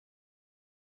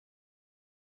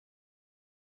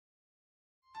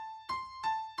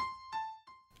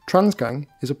Transgang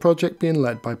is a project being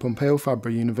led by Pompeu Fabra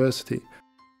University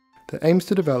that aims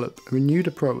to develop a renewed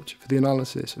approach for the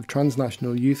analysis of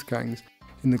transnational youth gangs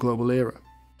in the global era.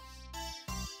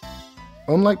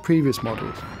 Unlike previous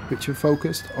models, which have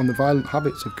focused on the violent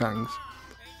habits of gangs,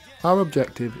 our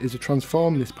objective is to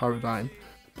transform this paradigm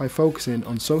by focusing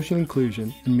on social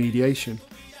inclusion and mediation.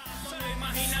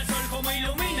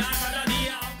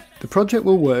 The project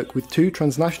will work with 2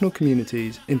 transnational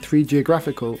communities in 3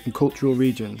 geographical and cultural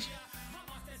regions: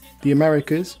 the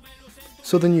Americas,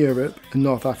 Southern Europe and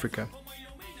North Africa.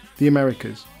 The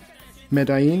Americas: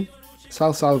 Medellín,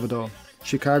 San Salvador,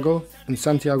 Chicago and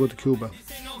Santiago de Cuba.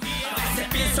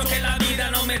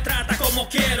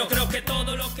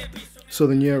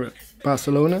 Southern Europe: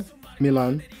 Barcelona,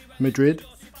 Milan, Madrid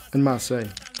and Marseille.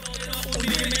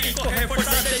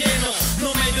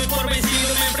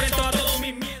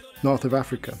 North of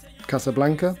Africa: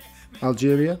 Casablanca,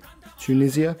 Algeria,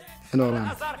 Tunisia and Oran.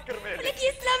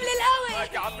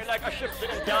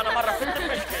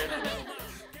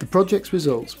 The project's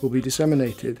results will be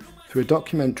disseminated through a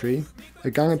documentary,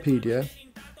 a gangopedia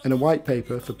and a white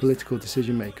paper for political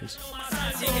decision makers.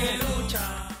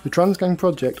 The Transgang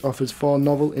project offers 4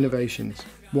 novel innovations.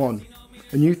 1.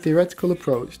 A new theoretical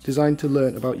approach designed to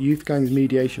learn about youth gangs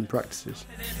mediation practices.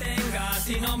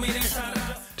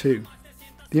 2.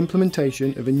 The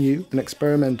implementation of a new and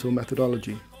experimental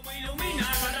methodology.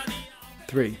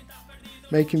 3.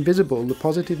 Making visible the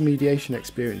positive mediation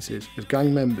experiences of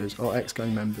gang members or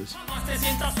ex-gang members.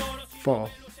 4.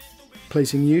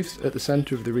 Placing youth at the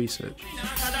centre of the research.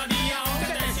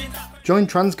 Join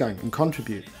Transgang and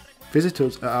contribute. Visit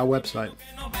us at our website.